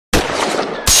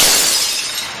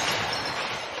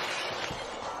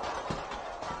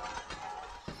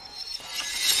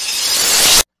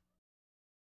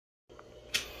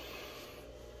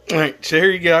Alright, so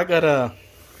here you go. I got a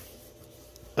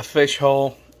fish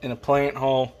haul and a plant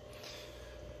haul.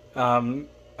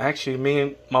 Actually, me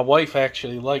and my wife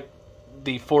actually like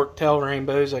the fork-tail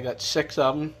rainbows. I got 6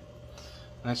 of them.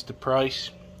 That's the price,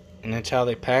 and that's how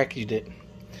they packaged it.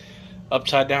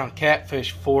 Upside down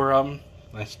catfish, 4 of them.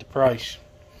 That's the price.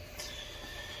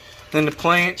 Then the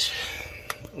plants,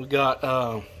 we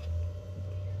got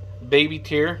baby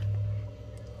tier.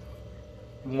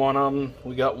 1 of them.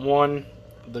 We got 1,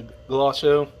 the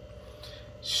Glosso.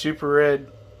 Super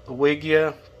red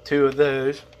Wigia, 2 of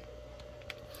those.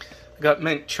 I got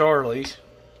mint Charlies,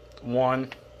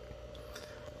 1.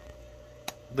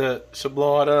 The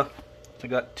Sublata, I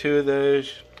got 2 of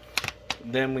those.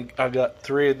 Then I got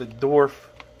 3 of the dwarf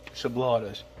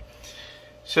Sublatas.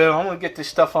 So I'm gonna get this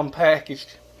stuff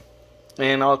unpackaged,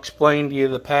 and I'll explain to you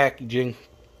the packaging,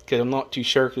 because I'm not too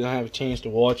sure, because I don't have a chance to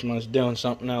watch them. I was doing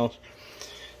something else.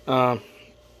 Alright,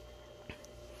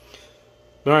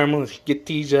 I'm gonna get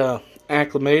these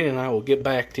acclimated, and I will get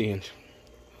back to you.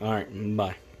 Alright,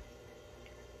 bye.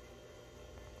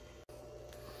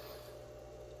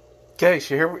 Okay,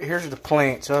 so here's the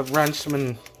plants. I've rinsed them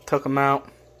and took them out.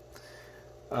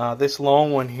 This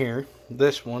long one here,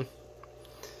 this one,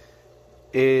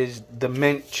 is the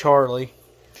Mint Charlie.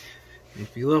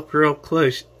 If you look real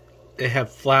close, they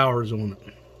have flowers on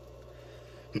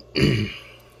it.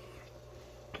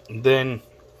 Then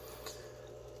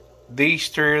these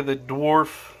 3 are the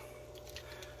dwarf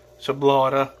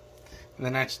Sublata, and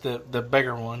then that's the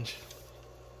bigger ones,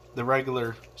 the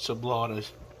regular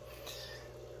Sublatas.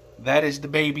 That is the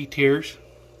baby tiers.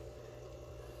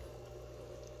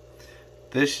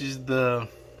 This is the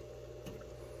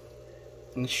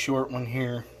short one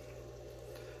here.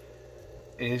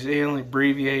 Is only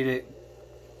abbreviated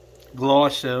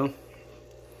Glosso.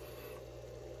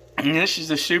 And this is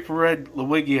the super red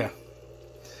Wigia.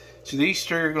 So these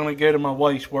 3 are going to go to my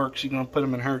wife's work. She's going to put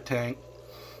them in her tank.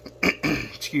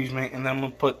 Excuse me. And then I'm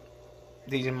going to put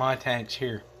these in my tanks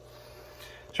here.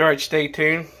 So alright, stay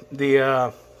tuned.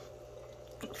 The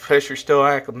fish are still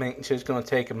acclimating, so it's going to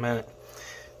take a minute.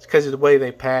 It's because of the way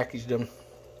they packaged them.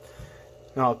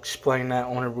 And I'll explain that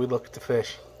whenever we look at the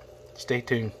fish. Stay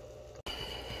tuned.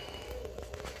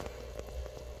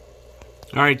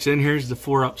 Alright, so then here's the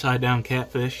 4 upside down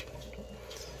catfish.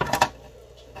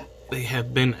 They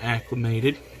have been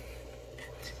acclimated.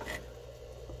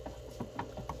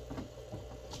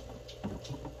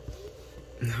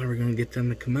 Now we're going to get them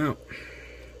to come out.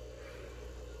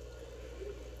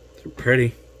 They're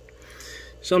pretty.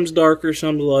 Some's darker,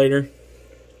 some's lighter.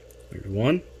 There's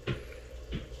 1,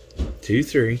 2,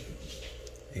 3,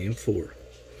 and 4.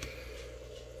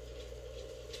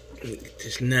 Get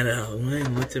this net out of the way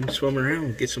and let them swim around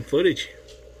and get some footage.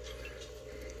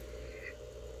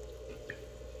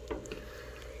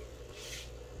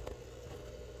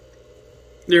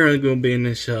 They're only going to be in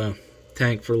this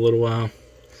tank for a little while,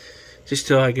 just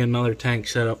till I get another tank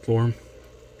set up for them.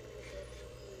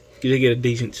 They get a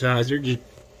decent size. They're just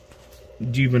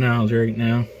juveniles right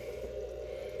now.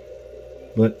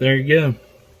 But there you go.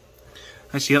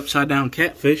 That's the upside down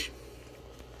catfish.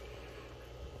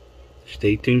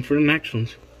 Stay tuned for the next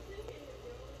ones.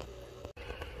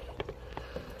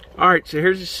 Alright, so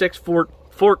here's the 6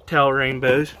 fork-tail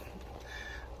rainbows.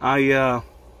 I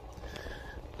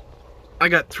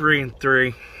got 3 and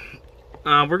 3.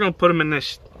 We're going to put them in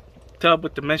this tub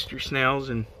with the mystery snails,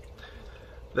 and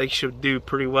they should do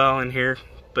pretty well in here.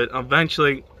 But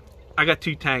eventually, I got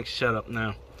 2 tanks set up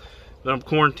now. But I'm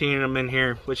quarantining them in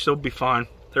here, which they'll be fine.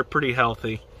 They're pretty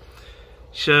healthy.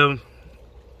 So,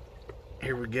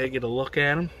 here we go, get a look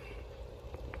at them.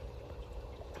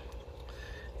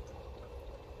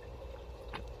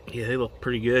 Yeah, they look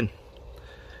pretty good.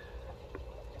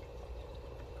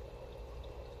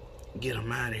 Get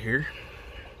them out of here.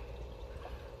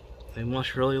 They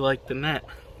must really like the net.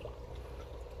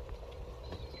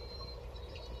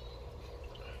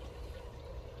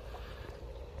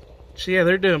 So yeah,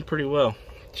 they're doing pretty well.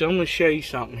 So I'm going to show you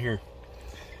something here.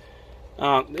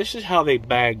 This is how they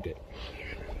bagged it.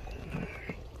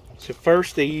 So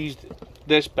first they used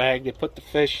this bag. They put the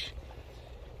fish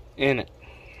in it.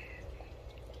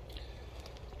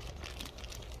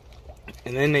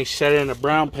 And then they set it in a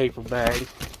brown paper bag.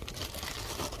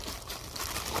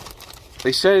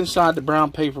 They set it inside the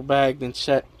brown paper bag, then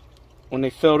when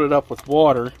they filled it up with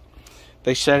water,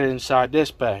 they set it inside this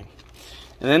bag.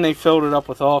 And then they filled it up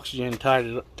with oxygen and tied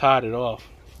it off.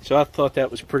 So I thought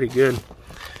that was pretty good.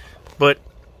 But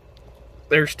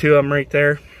there's 2 of them right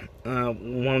there.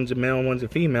 One's a male, one's a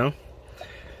female.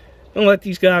 I'll let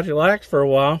these guys relax for a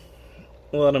while.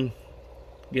 Let them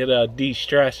get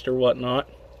de-stressed or whatnot.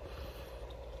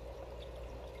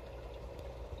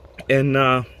 And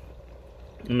I'm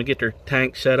gonna get their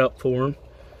tank set up for them.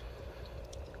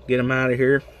 Get them out of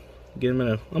here. Get them in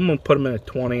a. I'm gonna put them in a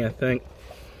 20, I think.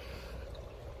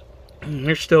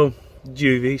 They're still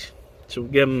juvies, so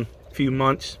we'll give them a few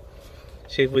months.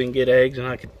 See if we can get eggs, and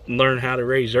I could learn how to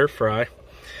raise their fry.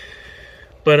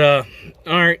 But all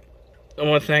right. I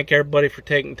want to thank everybody for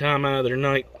taking time out of their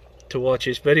night to watch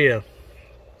this video.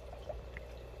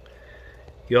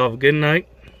 You all have a good night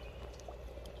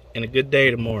and a good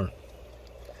day tomorrow.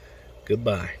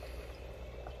 Goodbye.